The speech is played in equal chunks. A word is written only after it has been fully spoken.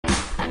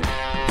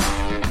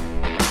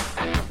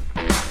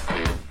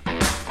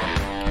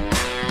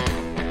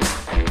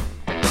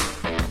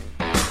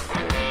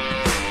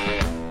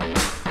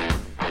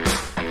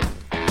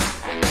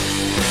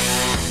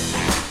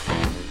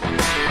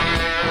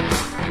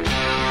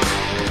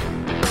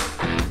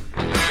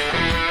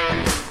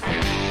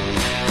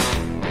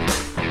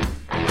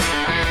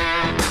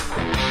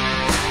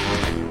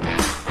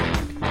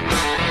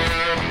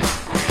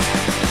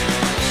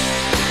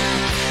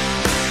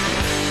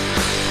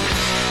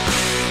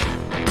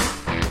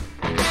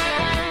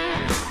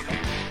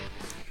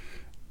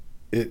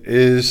It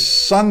is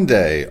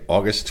Sunday,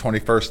 August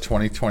 21st,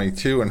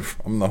 2022, and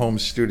from the home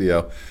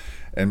studio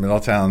in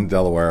Middletown,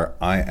 Delaware,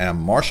 I am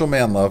Marshall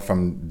Manlove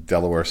from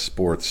Delaware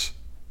Sports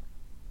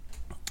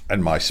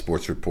and my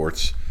sports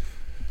reports.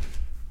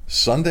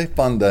 Sunday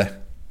fun day.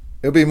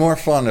 It would be more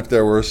fun if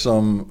there were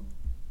some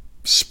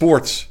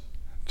sports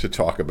to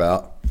talk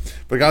about,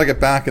 but I got to get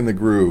back in the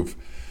groove.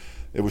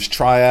 It was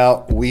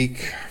tryout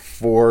week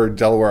for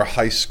Delaware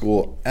high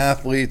school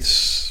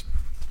athletes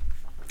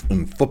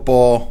in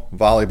football,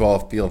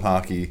 volleyball, field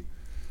hockey,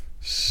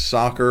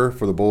 soccer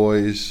for the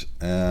boys,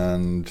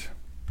 and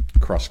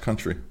cross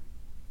country.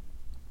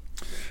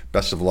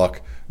 Best of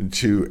luck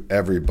to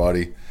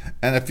everybody.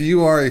 And if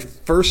you are a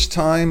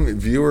first-time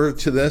viewer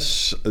to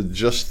this,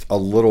 just a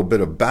little bit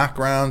of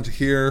background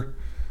here.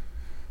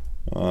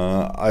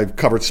 I've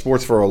covered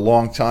sports for a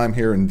long time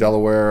here in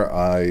Delaware.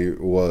 I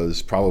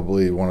was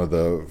probably one of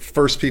the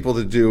first people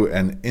to do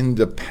an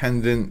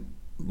independent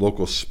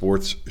local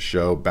sports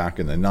show back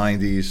in the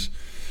 90s.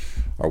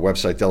 Our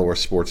website,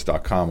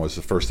 delawaresports.com, was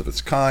the first of its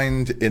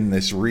kind in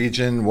this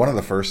region, one of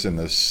the first in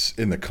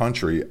the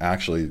country,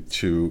 actually,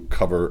 to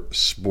cover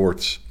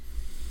sports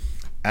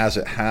as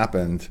it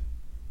happened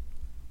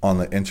on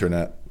the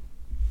internet.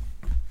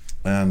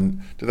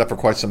 And did that for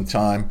quite some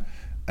time,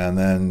 and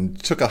then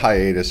took a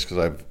hiatus because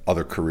I have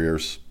other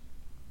careers,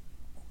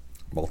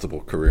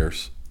 multiple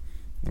careers.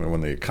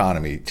 When the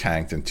economy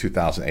tanked in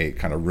 2008,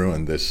 kind of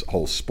ruined this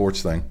whole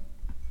sports thing.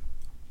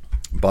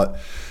 But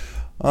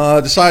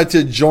decided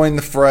to join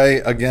the fray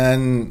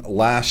again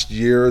last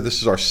year.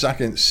 This is our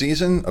second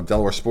season of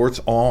Delaware Sports,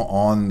 all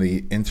on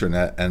the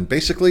internet. And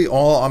basically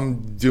all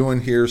I'm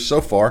doing here so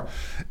far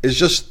is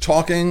just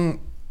talking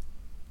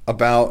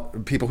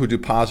about people who do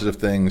positive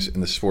things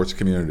in the sports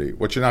community.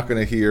 What you're not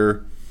going to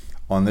hear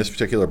on this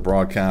particular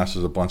broadcast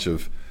is a bunch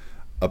of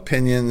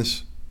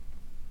opinions.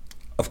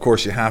 Of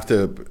course, you have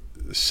to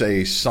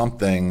say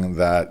something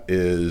that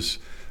is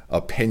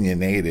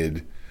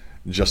opinionated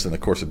just in the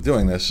course of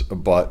doing this,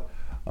 but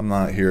I'm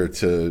not here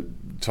to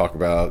talk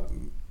about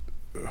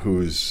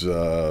who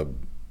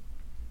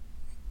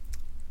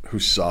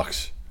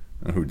sucks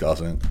and who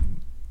doesn't,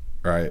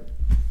 right?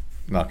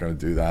 I'm not going to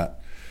do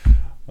that.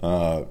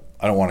 I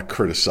don't want to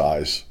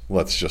criticize.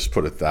 Let's just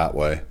put it that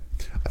way.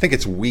 I think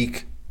it's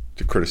weak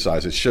to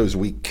criticize. It shows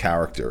weak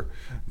character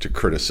to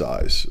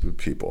criticize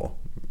people.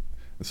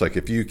 It's like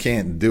if you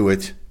can't do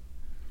it,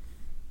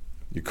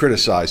 you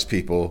criticize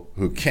people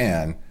who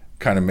can.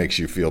 Kind of makes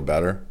you feel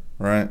better,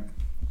 right?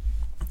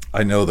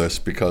 I know this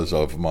because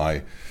of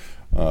my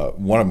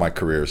one of my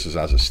careers is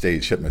as a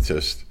stage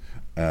hypnotist,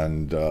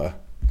 and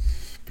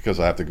because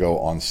I have to go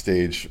on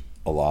stage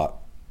a lot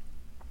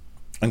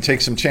and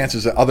take some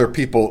chances that other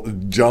people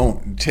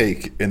don't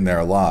take in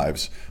their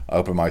lives. I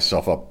open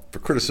myself up for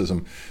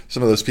criticism.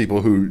 Some of those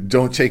people who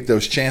don't take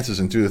those chances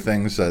and do the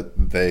things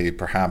that they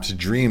perhaps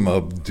dream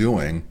of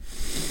doing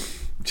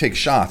take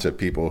shots at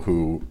people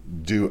who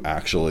do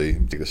actually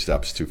take the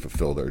steps to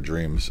fulfill their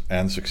dreams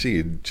and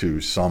succeed to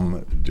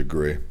some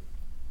degree.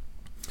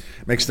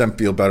 It makes them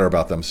feel better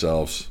about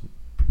themselves,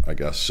 I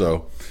guess.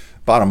 So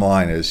bottom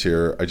line is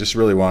here, I just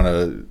really want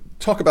to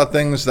talk about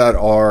things that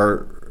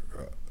are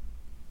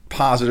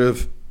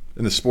positive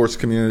in the sports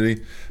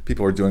community.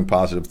 People are doing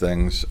positive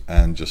things,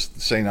 and just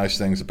say nice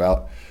things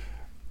about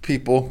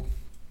people.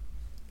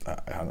 I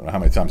don't know how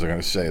many times I'm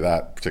going to say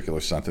that particular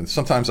sentence.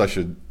 Sometimes I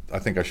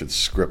think I should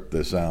script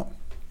this out,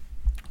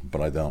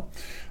 but I don't.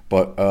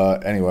 But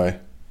anyway,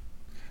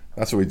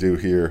 that's what we do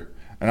here.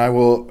 And I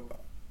will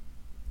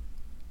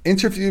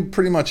interview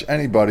pretty much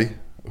anybody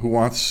who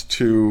wants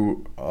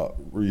to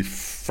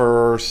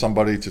refer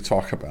somebody to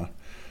talk about.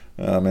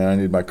 Man, I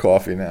need my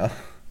coffee now.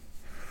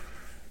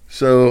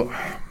 So,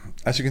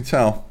 as you can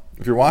tell,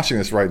 if you're watching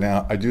this right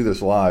now, I do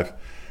this live,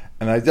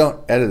 and I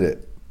don't edit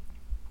it.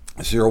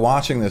 So you're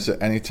watching this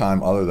at any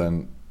time other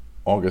than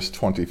August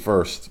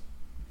 21st.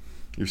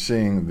 You're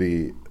seeing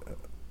the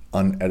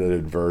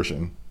unedited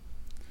version,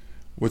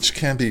 which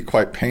can be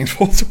quite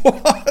painful to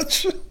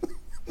watch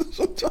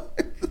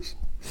sometimes,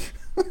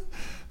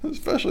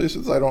 especially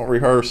since I don't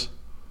rehearse.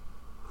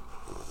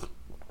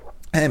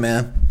 Hey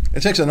man,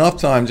 it takes enough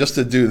time just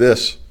to do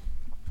this.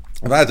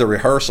 If I had to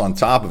rehearse on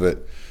top of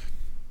it,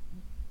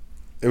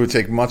 it would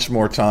take much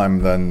more time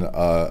than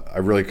I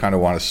really kind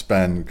of want to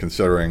spend,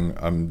 considering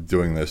I'm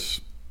doing this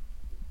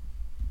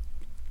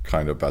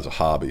kind of as a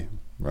hobby,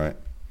 right?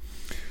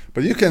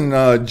 But you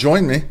can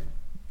join me,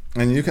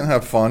 and you can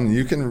have fun.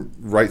 You can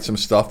write some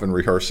stuff and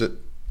rehearse it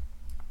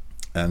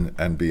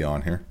and be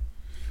on here.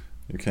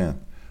 You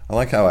can. I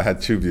like how I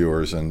had 2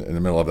 viewers, and in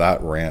the middle of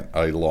that rant,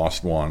 I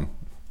lost one.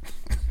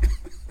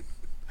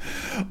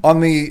 On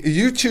the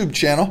YouTube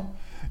channel,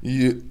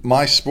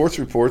 My Sports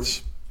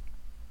Reports,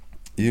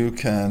 you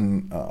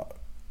can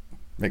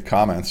make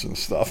comments and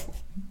stuff.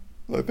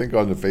 I think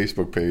on the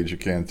Facebook page you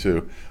can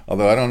too,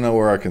 although I don't know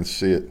where I can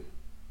see it.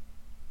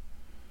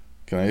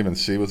 Can I even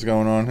see what's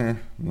going on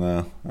here?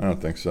 No, I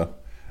don't think so.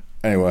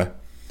 Anyway,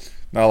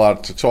 not a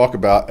lot to talk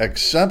about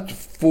except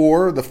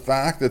for the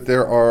fact that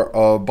there are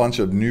a bunch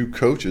of new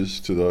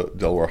coaches to the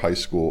Delaware high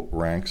school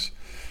ranks.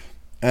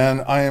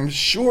 And I am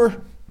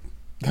sure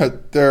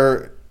that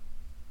there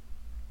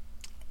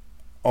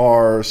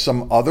are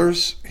some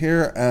others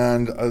here,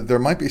 and there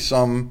might be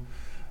some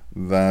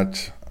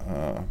that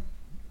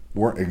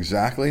weren't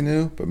exactly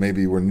new, but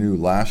maybe were new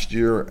last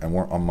year and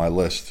weren't on my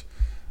list.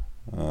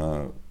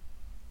 If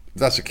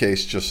that's the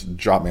case, just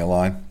drop me a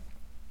line,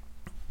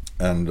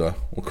 and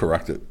we'll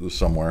correct it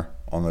somewhere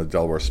on the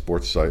Delaware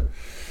sports site.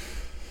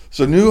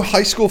 So new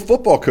high school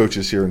football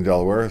coaches here in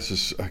Delaware. This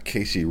is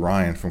Casey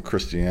Ryan from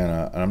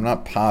Christiana, and I'm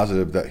not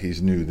positive that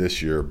he's new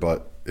this year,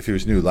 but if he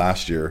was new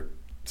last year,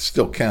 it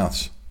still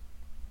counts.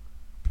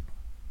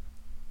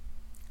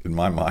 In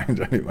my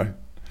mind, anyway.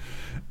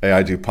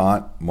 A.I.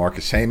 DuPont,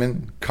 Marcus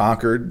Heyman,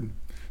 Concord.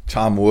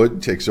 Tom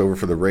Wood takes over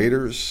for the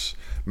Raiders.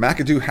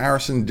 McAdoo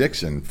Harrison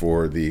Dixon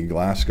for the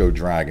Glasgow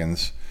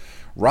Dragons.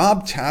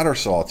 Rob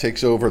Tattersall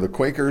takes over the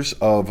Quakers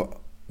of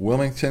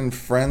Wilmington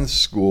Friends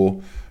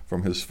School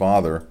from his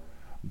father,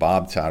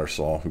 Bob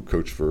Tattersall, who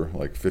coached for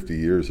like 50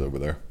 years over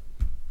there.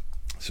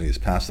 So he's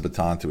passed the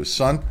baton to his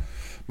son.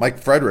 Mike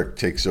Frederick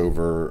takes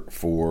over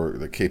for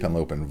the Cape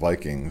Henlopen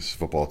Vikings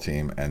football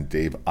team, and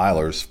Dave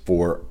Eilers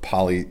for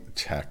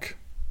Polytech.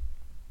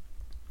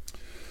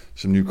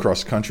 Some new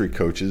cross-country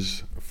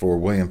coaches for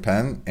William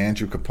Penn.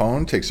 Andrew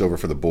Capone takes over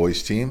for the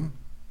boys team.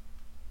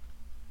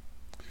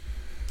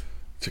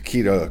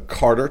 Takeda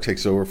Carter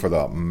takes over for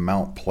the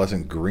Mount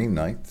Pleasant Green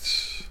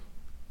Knights.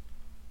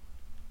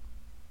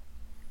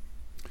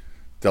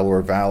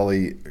 Delaware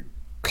Valley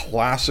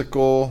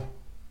Classical.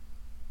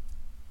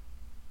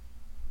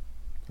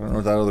 I don't know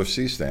what that other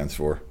C stands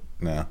for.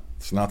 No,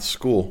 it's not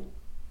school.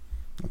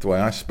 That's the way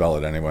I spell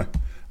it anyway.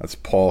 That's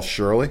Paul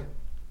Shirley.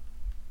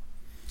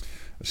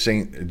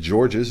 St.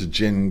 George's,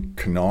 Jen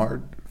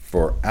Kennard.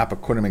 For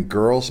Appoquinimink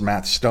girls,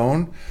 Matt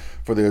Stone.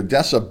 For the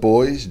Odessa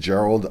boys,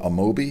 Gerald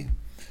Amobi.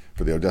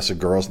 For the Odessa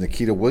girls,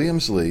 Nikita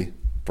Williams-Lee.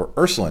 For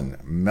Ursuline,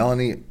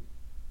 Melanie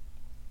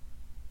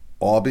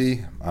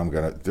Aubie.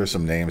 There's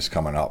some names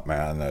coming up,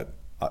 man, that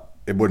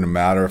it wouldn't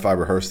matter if I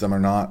rehearsed them or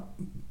not.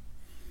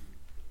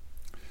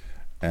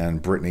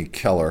 And Brittany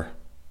Keller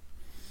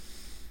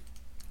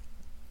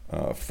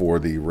for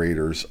the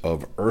Raiders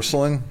of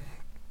Ursuline.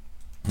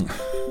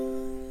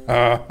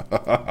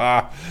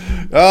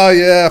 Oh,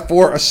 yeah,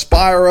 for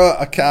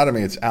Aspira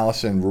Academy, it's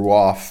Allison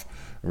Ruoff.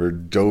 For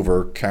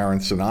Dover, Karen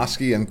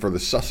Sinoski. And for the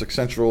Sussex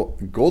Central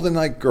Golden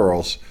Knight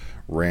girls,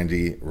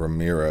 Randy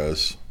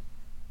Ramirez.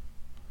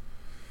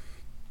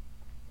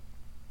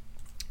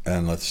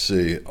 And let's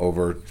see,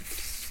 over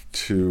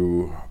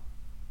to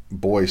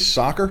boys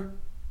soccer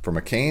for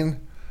McCain,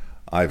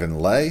 Ivan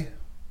Lay.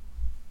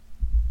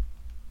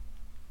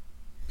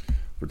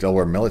 For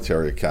Delaware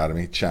Military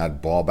Academy,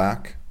 Chad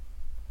Ballback.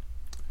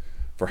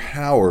 For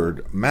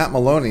Howard, Matt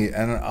Maloney,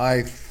 and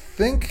I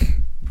think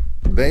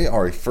they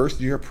are a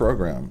first-year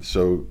program,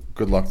 so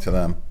good luck to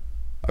them,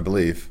 I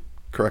believe.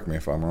 Correct me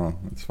if I'm wrong.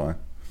 That's fine.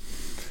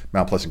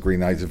 Mount Pleasant Green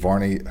Knights,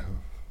 Varney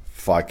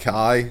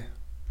Faikai.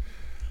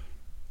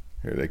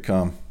 Here they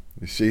come.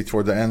 You see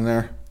toward the end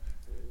there?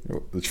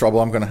 The trouble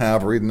I'm going to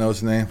have reading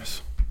those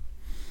names.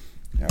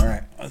 All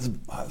right.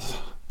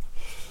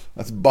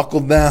 That's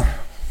buckled down.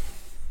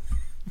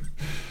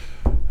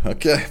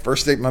 Okay,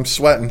 first statement, I'm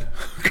sweating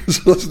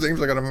because those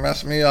names are going to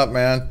mess me up,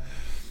 man.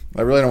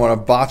 I really don't want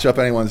to botch up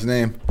anyone's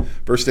name.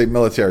 First State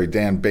Military,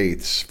 Dan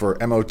Bates. For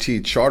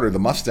MOT Charter, the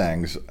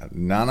Mustangs,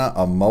 Nana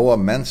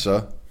Amoa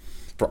Mensa.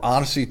 For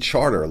Odyssey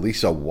Charter,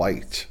 Lisa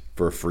White.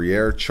 For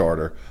Friere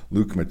Charter,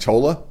 Luke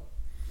Matola.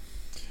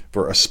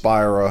 For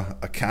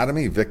Aspira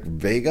Academy, Vic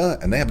Vega.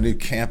 And they have a new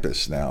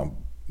campus now.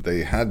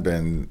 They had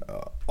been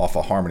off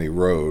of Harmony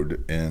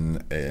Road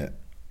in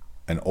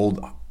an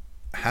old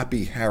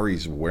Happy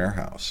Harry's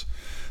warehouse.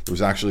 It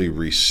was actually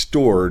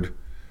restored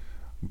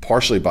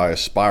partially by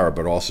Aspira,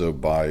 but also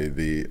by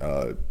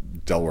the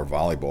Delaware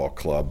Volleyball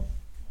Club.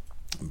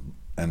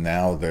 And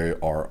now they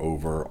are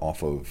over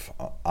off of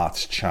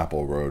Otts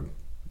Chapel Road,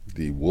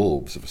 the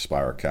Wolves of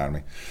Aspire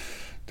Academy.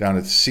 Down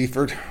at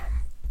Seaford.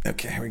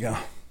 Okay, here we go.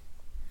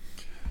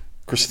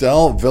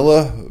 Cristel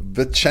Villa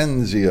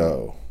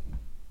Vicenzio.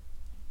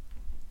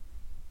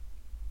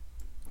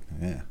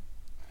 Yeah.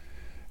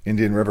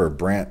 Indian River,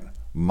 Brant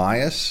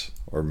Myas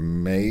or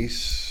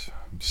Mace.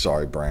 I'm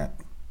sorry, Brant.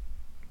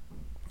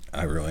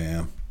 I really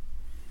am.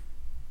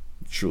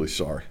 Truly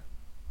sorry.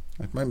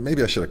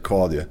 Maybe I should have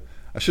called you.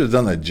 I should have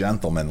done the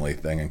gentlemanly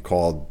thing and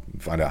called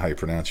and find out how you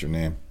pronounce your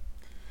name.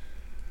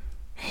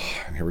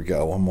 And here we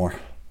go. One more.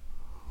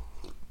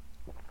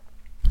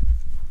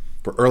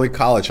 For Early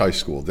College High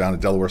School down at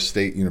Delaware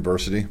State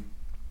University,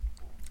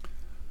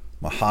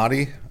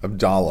 Mahadi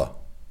Abdallah.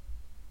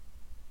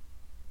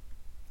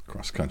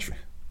 Cross country.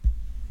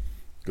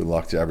 Good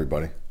luck to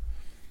everybody.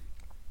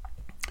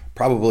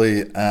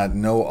 Probably at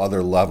no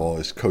other level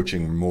is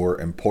coaching more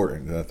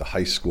important than at the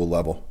high school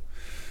level.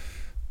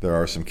 There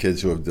are some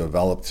kids who have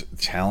developed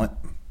talent.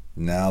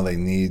 Now they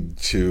need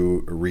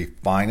to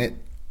refine it,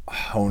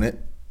 hone it,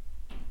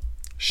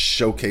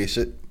 showcase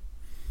it.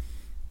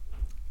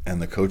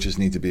 And the coaches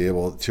need to be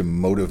able to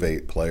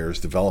motivate players,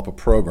 develop a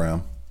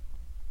program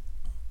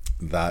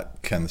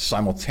that can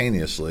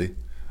simultaneously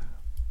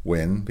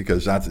win,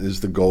 because that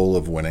is the goal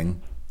of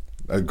winning.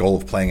 A goal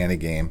of playing any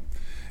game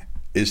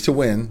is to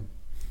win.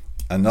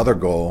 Another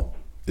goal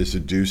is to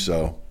do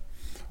so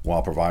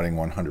while providing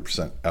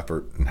 100%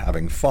 effort and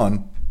having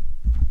fun.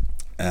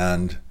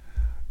 And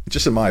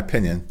just in my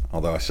opinion,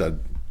 although I said,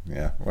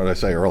 what did I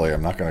say earlier?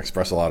 I'm not going to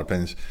express a lot of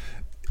opinions.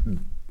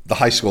 The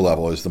high school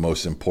level is the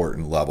most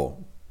important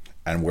level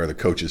and where the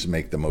coaches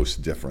make the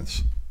most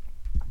difference.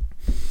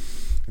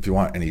 If you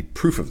want any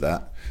proof of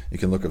that, you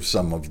can look at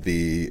some of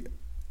the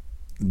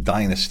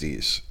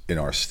dynasties in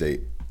our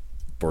state.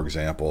 For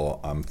example,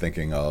 I'm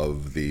thinking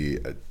of the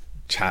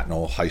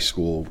Chattanooga High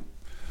School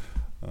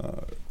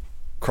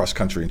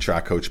cross-country and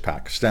track coach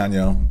Pat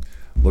Castagno.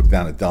 Look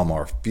down at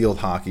Delaware field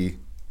hockey.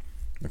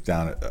 Look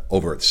down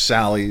over at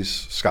Sally's,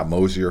 Scott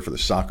Mosier for the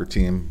soccer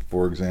team,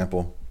 for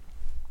example.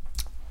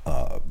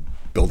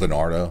 Bill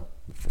DiNardo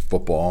for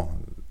football.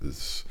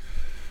 As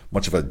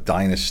much of a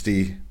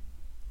dynasty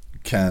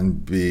can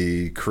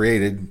be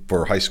created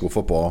for high school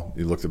football.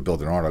 You looked at Bill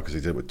DiNardo because he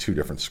did it with 2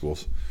 different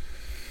schools.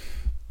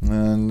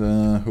 And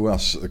who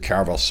else? The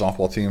Caravel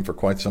softball team for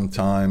quite some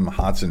time.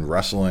 Hodson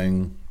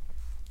wrestling.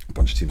 A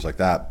bunch of teams like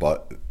that.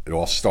 But it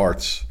all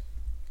starts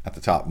at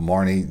the top.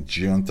 Marnie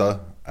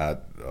Giunta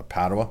at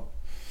Padua.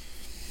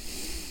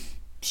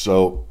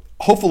 So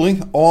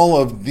hopefully all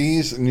of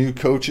these new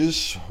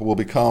coaches will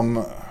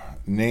become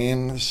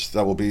names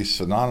that will be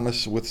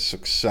synonymous with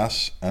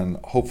success, and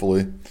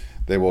hopefully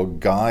they will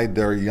guide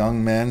their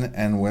young men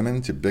and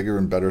women to bigger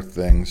and better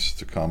things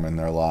to come in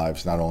their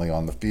lives, not only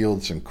on the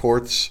fields and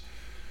courts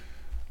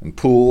and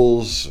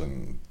pools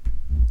and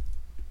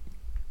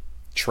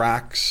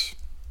tracks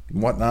and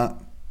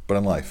whatnot, but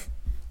in life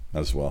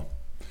as well.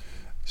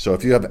 So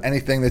if you have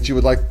anything that you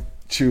would like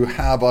to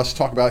have us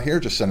talk about here,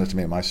 just send it to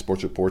me at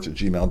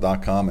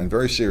mysportsreports@gmail.com. And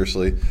very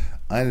seriously,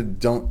 I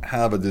don't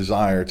have a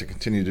desire to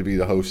continue to be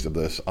the host of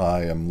this.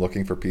 I am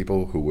looking for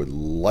people who would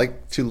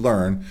like to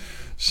learn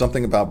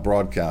something about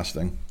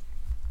broadcasting.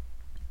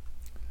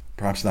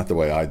 Perhaps not the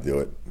way I do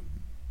it,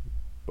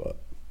 but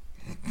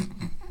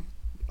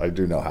I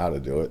do know how to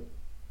do it.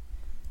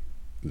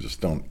 I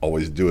just don't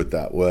always do it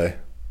that way,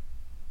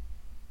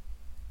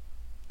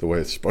 the way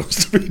it's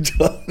supposed to be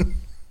done.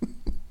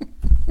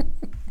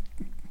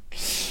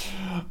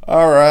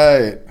 All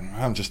right.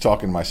 I'm just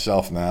talking to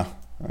myself now.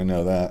 I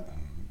know that.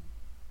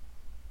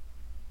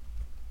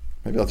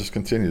 Maybe I'll just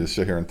continue to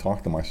sit here and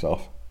talk to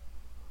myself.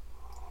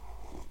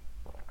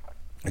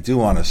 I do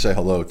want to say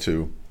hello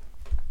to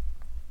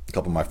a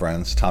couple of my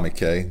friends, Tommy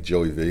K,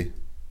 Joey V,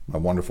 my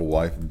wonderful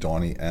wife,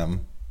 Dawnie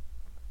M.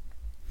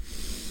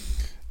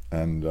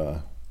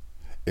 And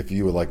if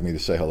you would like me to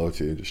say hello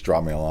to you, just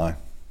drop me a line.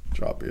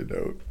 Drop me a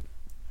note.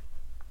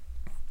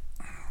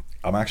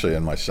 I'm actually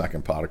in my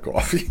second pot of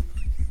coffee.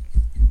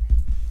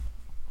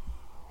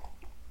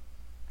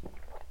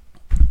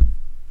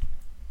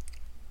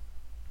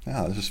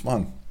 Yeah, this is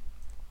fun.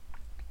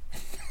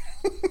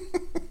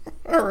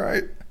 All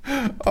right.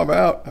 I'm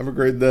out. Have a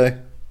great day.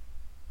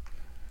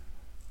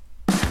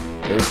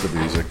 There's the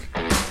music.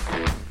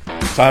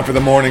 Time for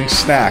the morning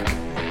snack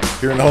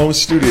here in the home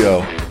studio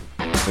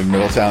in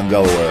Middletown,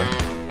 Delaware.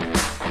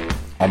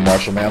 I'm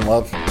Marshall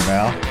Manlove.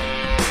 Now,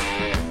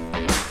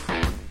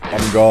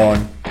 I'm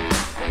gone.